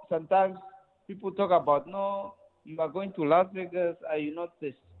 sometimes people talk about, no, you are going to Las Vegas. Are you not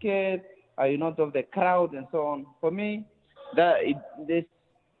scared? Are you not of the crowd and so on? For me, this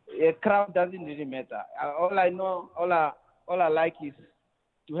crowd doesn't really matter. All I like is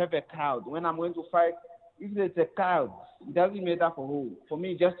to have a crowd. When I'm going to fight, if there's a crowd, it doesn't matter for who. For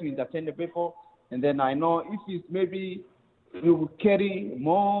me, just to entertain the people, and then I know if it's maybe you will carry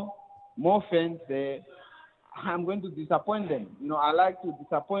more fans there, I'm going to disappoint them. I like to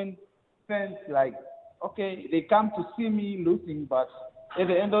disappoint fans. Like, okay, they come to see me losing, but at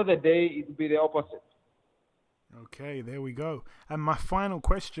the end of the day, it will be the opposite. Okay, there we go. And my final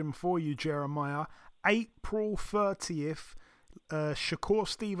question for you, Jeremiah. April 30th, Shakur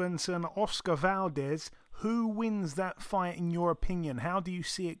Stevenson, Oscar Valdez. Who wins that fight in your opinion? How do you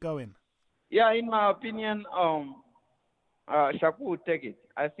see it going? Yeah, in my opinion, Shakur will take it.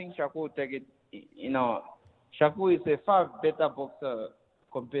 I think Shakur will take it. Shakur is a far better boxer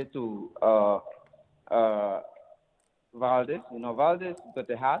compared to Valdez. Valdez got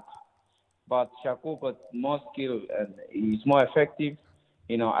the heart, but Shakur got more skill and he's more effective.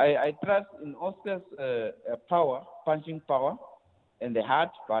 I trust in Oscar's power, punching power, and the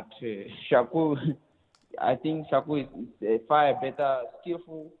heart, but Shakur, I think Shakur is far better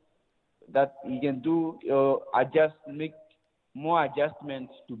skillful that he can do make more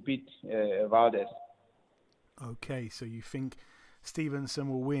adjustments to beat Valdez. Okay, so you think Stevenson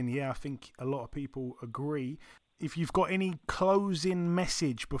will win? Yeah, I think a lot of people agree. If you've got any closing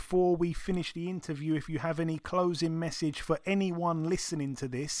message before we finish the interview, if you have any closing message for anyone listening to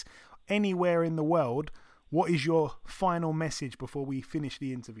this, anywhere in the world, what is your final message before we finish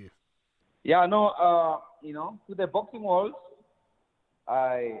the interview? Yeah, to the boxing world,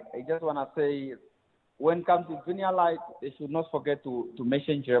 I just want to say, when it comes to junior light, they should not forget to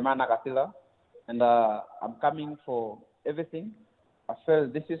mention Jeremiah Nakafila. And I'm coming for everything. I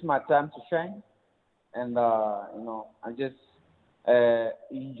felt this is my time to shine. And, I just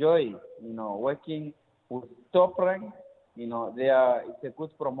enjoy, working with Top Rank. It's a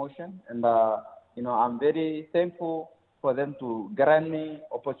good promotion. And, I'm very thankful for them to grant me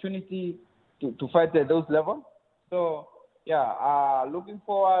opportunity to fight at those levels. So, yeah, looking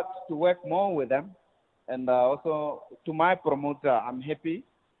forward to work more with them. And also to my promoter, I'm happy.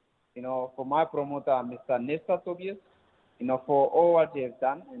 For my promoter, Mr. Nestor Tobias, for all what he has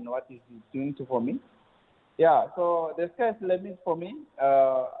done and what he's doing for me. Yeah, so the sky's the limit for me.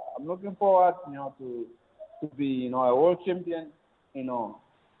 I'm looking forward, to be, a world champion,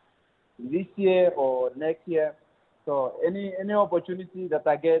 this year or next year. So any opportunity that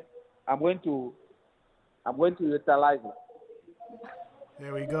I get, I'm going to utilize it.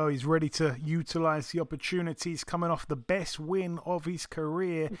 There we go. He's ready to utilize the opportunities, coming off the best win of his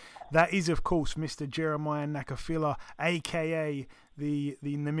career. That is, of course, Mr. Jeremiah Nakafila, a.k.a. the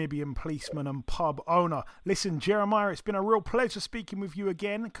Namibian policeman and pub owner. Listen, Jeremiah, it's been a real pleasure speaking with you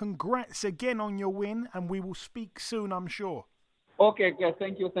again. Congrats again on your win, and we will speak soon, I'm sure. Okay,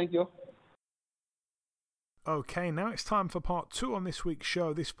 thank you. Okay, now it's time for part 2 on this week's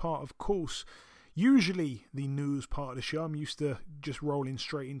show. This part, of course, usually the news part of the show. I'm used to just rolling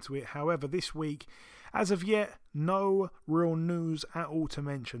straight into it. However, this week, as of yet, no real news at all to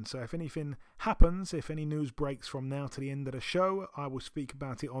mention. So if anything happens, if any news breaks from now to the end of the show, I will speak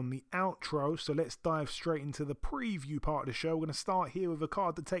about it on the outro. So let's dive straight into the preview part of the show. We're going to start here with a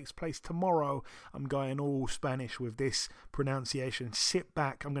card that takes place tomorrow. I'm going all Spanish with this pronunciation. Sit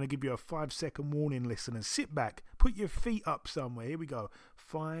back. I'm going to give you a 5-second warning, listeners. Sit back. Put your feet up somewhere. Here we go.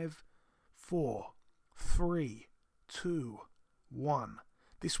 5, 4, 3, 2, 1.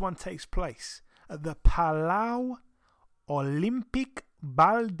 This one takes place at the Palau Olympic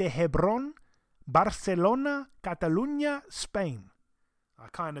Vall de Hebron, Barcelona, Catalunya, Spain. I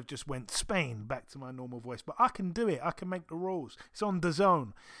kind of just went Spain back to my normal voice, but I can do it. I can make the rules. It's on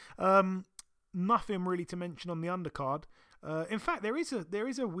DAZN. Nothing really to mention on the undercard. In fact, there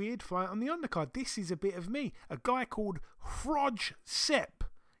is a weird fight on the undercard. This is a bit of me. A guy called Froj Sepp.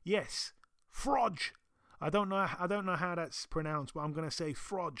 Yes, Froj. I don't know how that's pronounced, but I'm going to say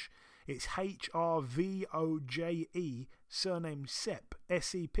Froj. It's Hrvoje, surname Sepp,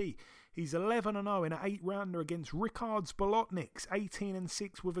 S-E-P. He's 11-0 in an 8-rounder against Ricards Bolotniks,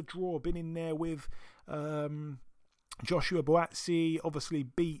 18-6 with a draw. Been in there with Joshua Buatsi, obviously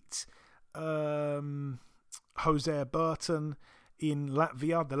beat Jose Burton in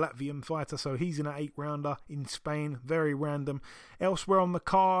Latvia, the Latvian fighter, so he's in an 8-rounder in Spain, very random. Elsewhere on the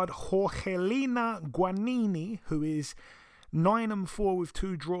card, Jorgelina Guanini, who is 9-4 with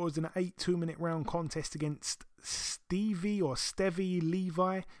 2 draws in an 8 2-minute round contest against Stevie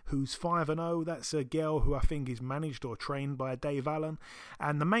Levi, who's 5-0. That's a girl who I think is managed or trained by Dave Allen.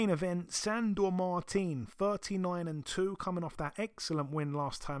 And the main event, Sandor Martin, 39-2, coming off that excellent win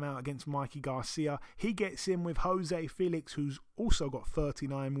last time out against Mikey Garcia. He gets in with Jose Felix, who's also got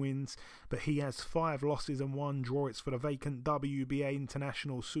 39 wins, but he has 5 losses and 1 draw. It's for the vacant WBA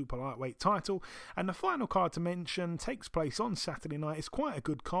International Super Lightweight title. And the final card to mention takes place on Saturday night. It's quite a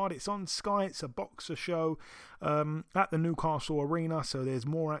good card. It's on Sky. It's a boxer show at the Newcastle Arena, so there's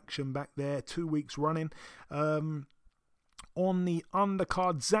more action back there, 2 weeks running. On the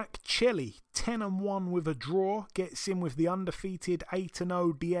undercard, Zach Chelli, 10-1 with a draw, gets in with the undefeated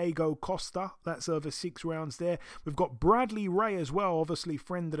 8-0 Diego Costa. That's over 6 rounds there. We've got Bradley Ray as well, obviously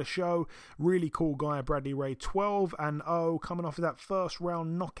friend of the show. Really cool guy, Bradley Ray, 12-0, coming off of that first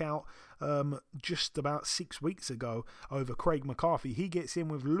round knockout just about 6 weeks ago over Craig McCarthy. He gets in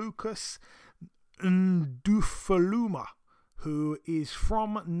with Lucas Ndufaluma, who is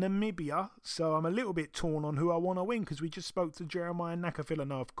from Namibia, so I'm a little bit torn on who I want to win, because we just spoke to Jeremiah Nakafila.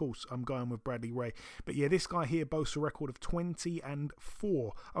 No, of course, I'm going with Bradley Ray. But yeah, this guy here boasts a record of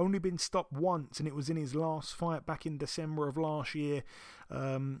 20-4. Only been stopped once, and it was in his last fight back in December of last year.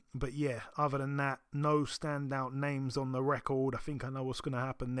 But yeah, other than that, no standout names on the record. I think I know what's going to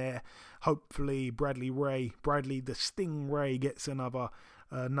happen there. Hopefully, Bradley the Stingray, gets another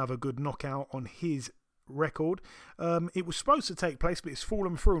good knockout on his record. It was supposed to take place, but it's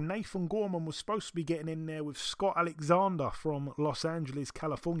fallen through. Nathan Gorman was supposed to be getting in there with Scott Alexander from Los Angeles,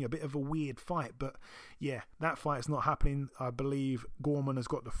 California. A bit of a weird fight, but yeah, that fight's not happening. I believe Gorman has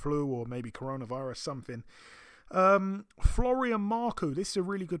got the flu or maybe coronavirus, something. Florian Marku, this is a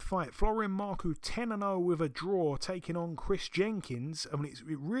really good fight. Florian Marku, 10-0 with a draw, taking on Chris Jenkins. I mean, it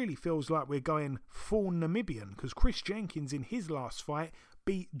really feels like we're going full Namibian, because Chris Jenkins in his last fight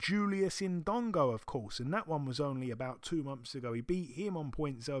beat Julius Indongo, of course, and that one was only about 2 months ago. He beat him on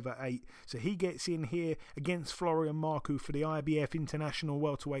points over 8, so he gets in here against Florian Marku for the IBF International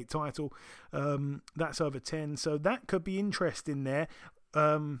Welterweight title. That's over 10, so that could be interesting there.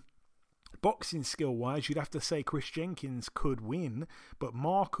 Boxing skill wise, you'd have to say Chris Jenkins could win, but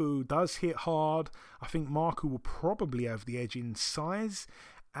Marku does hit hard. I think Marku will probably have the edge in size,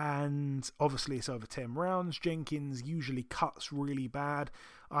 and obviously it's over 10 rounds. Jenkins usually cuts really bad.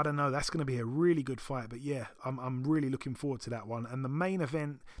 I don't know, that's going to be a really good fight, but yeah, I'm really looking forward to that one. And the main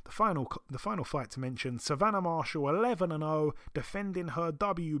event, the final fight to mention, Savannah Marshall, 11-0, defending her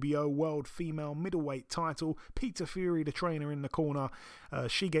WBO World Female Middleweight title. Peter Fury, the trainer, in the corner.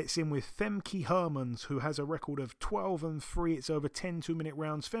 She gets in with Femke Hermans, who has a record of 12-3. It's over 10 2-minute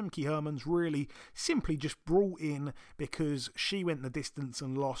rounds. Femke Hermans really simply just brought in because she went the distance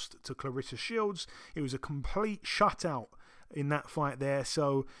and lost to Clarissa Shields. It was a complete shutout in that fight there,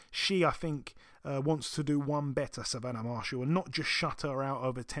 so she, I think, wants to do one better, Savannah Marshall, and not just shut her out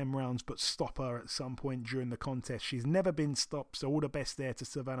over 10 rounds, but stop her at some point during the contest. She's never been stopped, so all the best there to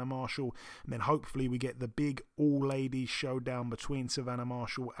Savannah Marshall, and then hopefully we get the big all-ladies showdown between Savannah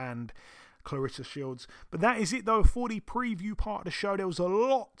Marshall and Clarissa Shields. But that is it though for the preview part of the show. There was a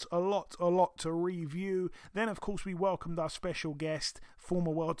lot to review. Then of course we welcomed our special guest, former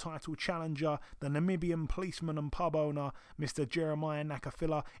world title challenger, the Namibian policeman and pub owner, Mr. Jeremiah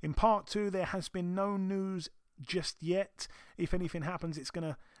Nakafila. In part 2 there has been no news just yet. If anything happens, it's going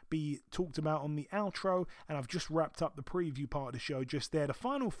to be talked about on the outro, and I've just wrapped up the preview part of the show just there. The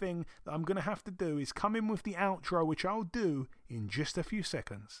final thing that I'm going to have to do is come in with the outro, which I'll do in just a few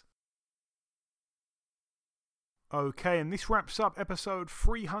seconds. Okay, and this wraps up episode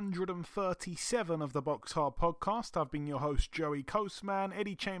 337 of the Box Hard Podcast. I've been your host, Joey Coastman.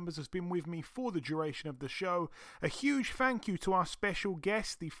 Eddie Chambers has been with me for the duration of the show. A huge thank you to our special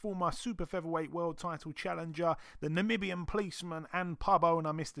guest, the former Super Featherweight World Title Challenger, the Namibian policeman and pub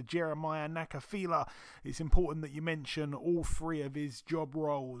owner, Mr. Jeremiah Nakafila. It's important that you mention all 3 of his job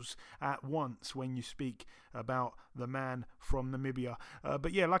roles at once when you speak about the man from Namibia.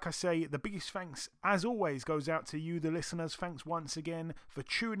 But yeah, like I say, the biggest thanks, as always, goes out to you, the listeners. Thanks once again for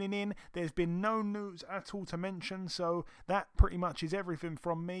tuning in. There's been no news at all to mention, so that pretty much is everything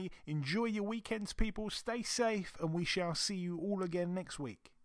from me. Enjoy your weekends, people. Stay safe, and we shall see you all again next week.